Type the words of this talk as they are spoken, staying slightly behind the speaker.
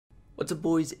What's up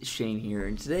boys, Shane here,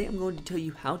 and today I'm going to tell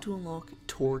you how to unlock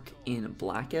Torque in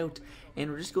Blackout, and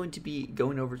we're just going to be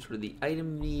going over sort of the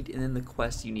item you need and then the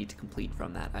quests you need to complete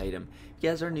from that item. If you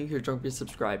guys are new here, don't forget to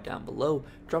subscribe down below,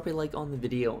 drop a like on the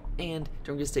video, and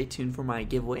don't forget to stay tuned for my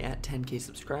giveaway at 10k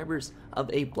subscribers of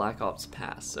a Black Ops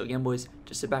pass. So again boys,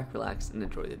 just sit back, relax, and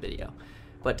enjoy the video.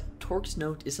 But Torque's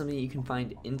note is something you can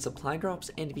find in supply drops,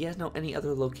 and if you guys know any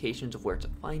other locations of where to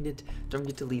find it, don't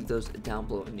forget to leave those down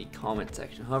below in the comment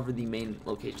section. However, the main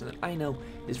location that I know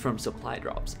is from supply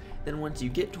drops. Then once you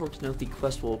get Torque's note, the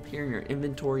quest will appear in your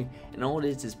inventory, and all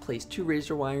it is place 2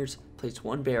 razor wires, place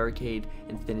 1 barricade,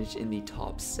 and finish in the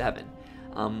top 7.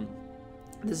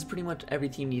 This is pretty much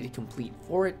everything you need to complete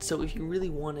for it, so if you really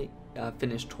want to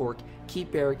finish Torque,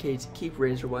 keep barricades, keep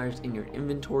razor wires in your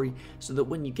inventory so that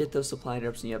when you get those supply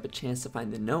drops and you have a chance to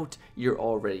find the note, you're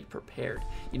already prepared.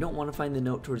 You don't want to find the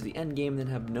note towards the end game and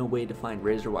then have no way to find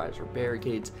razor wires or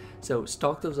barricades, so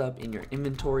stock those up in your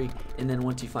inventory, and then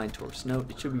once you find Torque's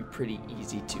note, it should be pretty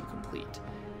easy to complete.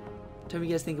 Tell me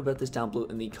what you guys think about this down below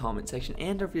in the comment section,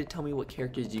 and don't forget to tell me what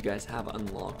characters you guys have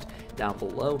unlocked down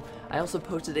below. I also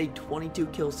posted a 22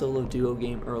 kill solo duo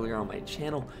game earlier on my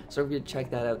channel, so don't forget to check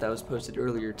that out. That was posted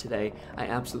earlier today. I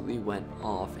absolutely went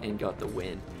off and got the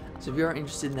win. So if you are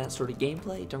interested in that sort of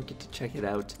gameplay, don't forget to check it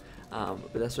out.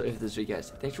 But that's what it is for this video,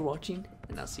 guys. Thanks for watching,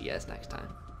 and I'll see you guys next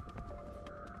time.